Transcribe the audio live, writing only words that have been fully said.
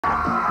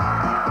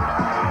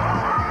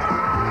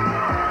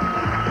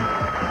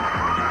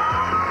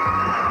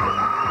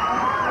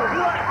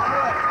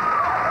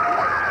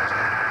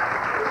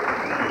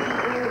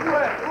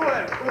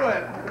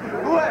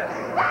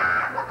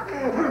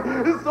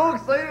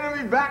excited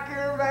to be back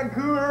here in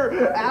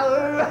Vancouver,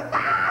 Alan.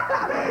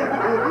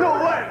 No,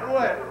 what?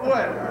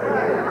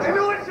 I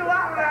knew what you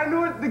laughed at. I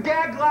knew it, the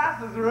gag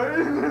glasses, right?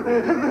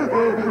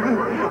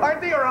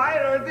 Aren't they a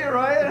riot?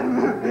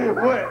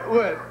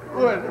 What?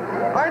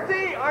 Aren't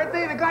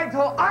they the guy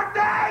told, aren't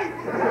they?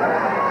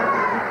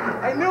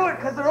 I knew it,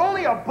 because they're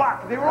only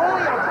 $1. They were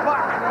only $1.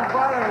 And I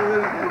bought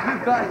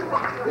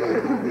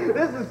them.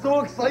 This is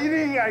so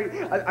exciting.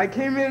 I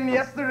came in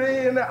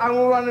yesterday and I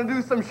wanted to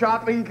do some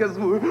shopping because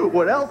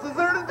what else is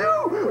there to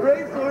do,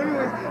 right? So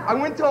anyways, I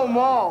went to a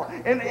mall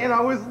and I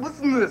was,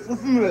 listen to this,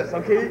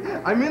 okay?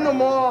 I'm in the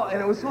mall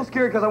and it was so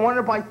scary because I wanted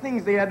to buy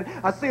things. They had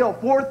a sale,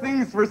 4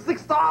 things for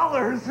 $6.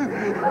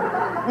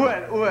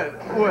 What?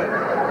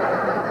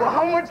 Well,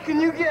 how much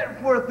can you get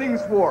 4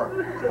 things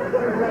for?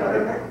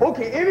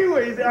 Okay,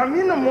 anyways, I'm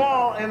in the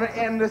mall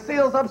and the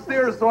sale's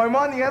upstairs, so I'm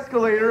on the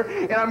escalator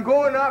and I'm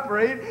going up,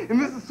 right? And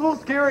this is so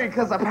scary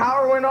because the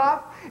power went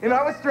off and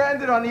I was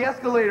stranded on the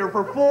escalator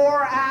for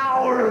 4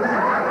 hours.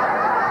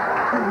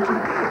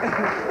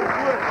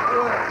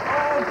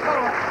 Oh, come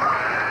on.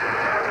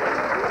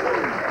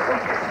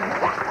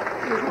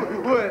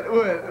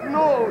 What?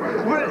 No,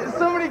 but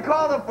somebody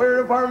called the fire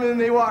department and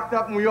they walked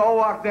up and we all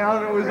walked down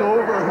and it was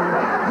over.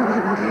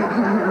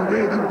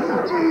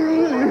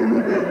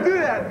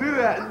 Do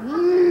that.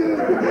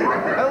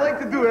 I like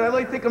to do it. I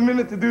like to take a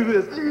minute to do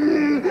this.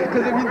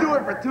 Because if you do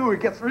it for 2,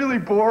 it gets really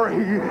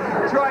boring.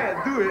 Try it.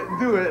 Do it.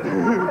 Do it!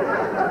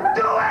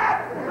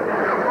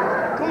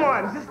 Come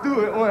on, just do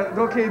it.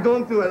 Okay,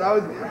 don't do it. I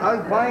was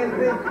buying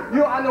things. You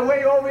know, on the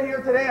way over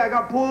here today, I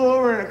got pulled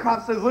over and a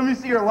cop says, "Let me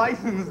see your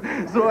license."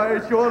 So I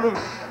showed him.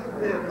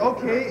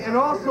 Okay, and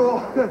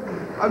also,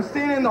 I'm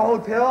staying in the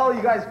hotel.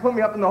 You guys put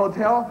me up in the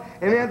hotel,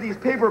 and they have these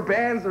paper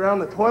bands around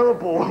the toilet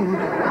bowl.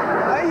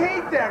 I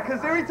hate that,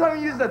 because every time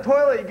you use the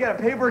toilet, you get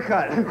a paper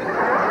cut.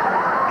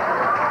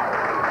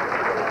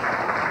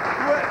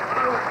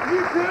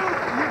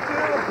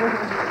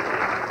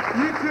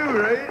 You too,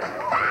 right?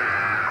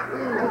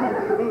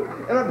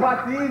 And I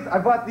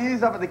bought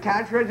these up at the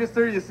cash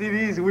register. You see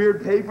these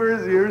weird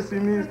papers? You ever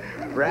seen these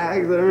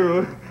rags? I don't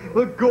know.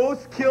 Look,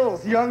 ghost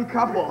kills young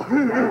couple.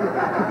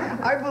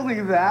 I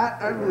believe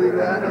that.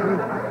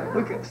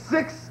 Look,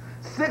 six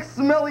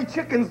smelly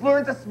chickens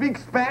learn to speak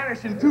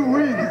Spanish in 2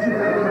 weeks.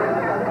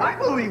 I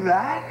believe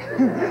that.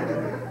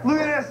 Look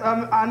at this,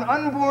 an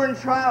unborn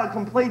child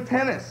can play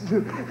tennis.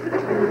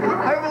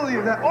 I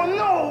believe that. Oh,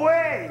 no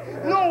way!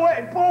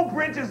 Bo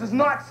Bridges is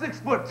not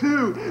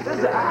 6'2".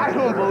 I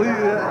don't believe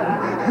that.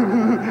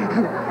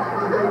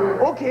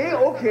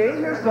 Okay,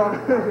 here's some.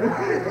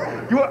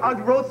 I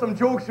wrote some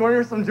jokes. You want to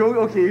hear some jokes?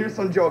 Okay, here's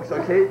some jokes,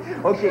 okay?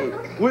 Okay,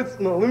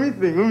 let me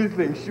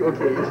think.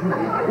 Okay,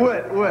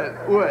 what?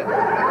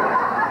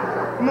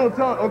 No,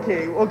 tell me,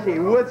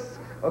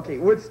 okay,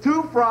 what's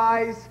 2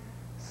 fries,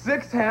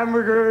 6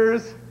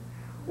 hamburgers,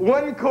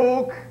 1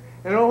 Coke,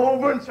 and a whole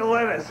bunch of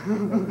lettuce?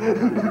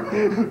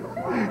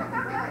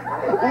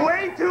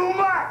 Way too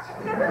much!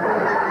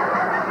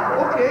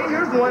 Okay,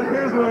 here's one.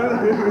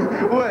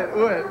 What?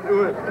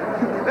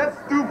 That's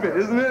stupid,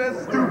 isn't it?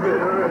 That's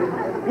stupid. All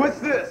right. What's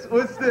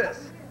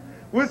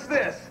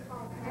this?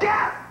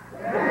 Yes!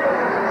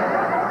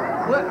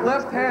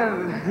 Left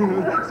hand.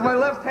 It's my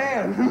left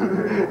hand.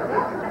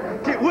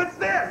 Okay, what's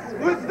this?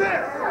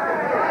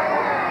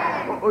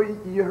 Oh,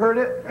 you heard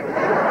it?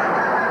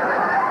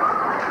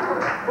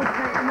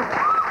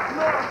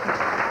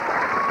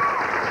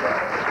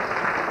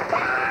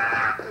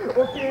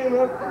 Okay,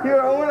 here,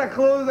 I want to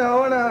close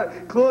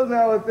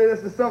now with this.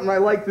 This is something I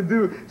like to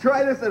do.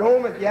 Try this at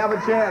home if you have a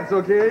chance,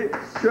 okay?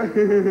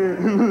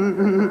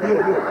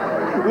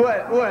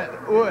 What?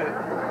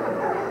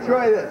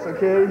 Try this,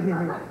 okay?